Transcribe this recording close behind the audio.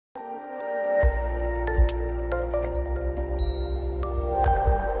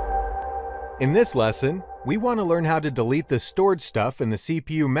In this lesson, we want to learn how to delete the stored stuff in the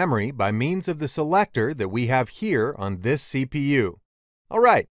CPU memory by means of the selector that we have here on this CPU.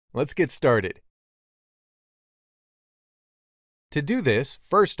 Alright, let's get started. To do this,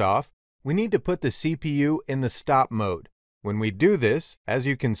 first off, we need to put the CPU in the stop mode. When we do this, as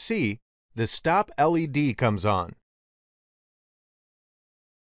you can see, the stop LED comes on.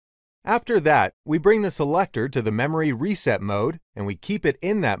 After that, we bring the selector to the memory reset mode and we keep it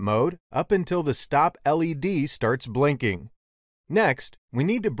in that mode up until the stop LED starts blinking. Next, we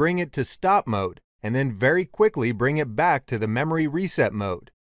need to bring it to stop mode and then very quickly bring it back to the memory reset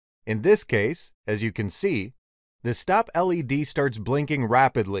mode. In this case, as you can see, the stop LED starts blinking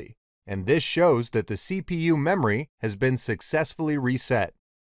rapidly, and this shows that the CPU memory has been successfully reset.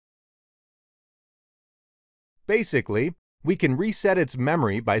 Basically, we can reset its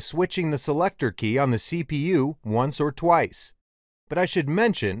memory by switching the selector key on the CPU once or twice. But I should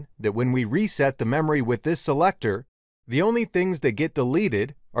mention that when we reset the memory with this selector, the only things that get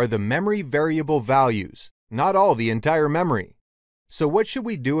deleted are the memory variable values, not all the entire memory. So what should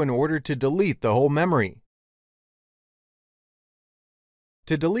we do in order to delete the whole memory?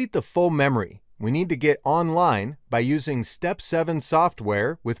 To delete the full memory, we need to get online by using Step 7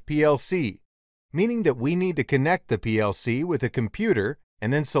 software with PLC. Meaning that we need to connect the PLC with a computer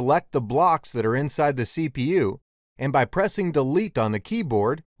and then select the blocks that are inside the CPU, and by pressing delete on the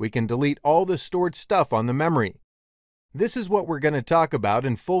keyboard, we can delete all the stored stuff on the memory. This is what we're going to talk about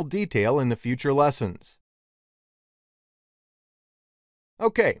in full detail in the future lessons.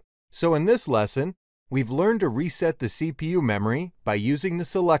 Okay, so in this lesson, we've learned to reset the CPU memory by using the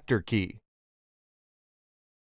selector key.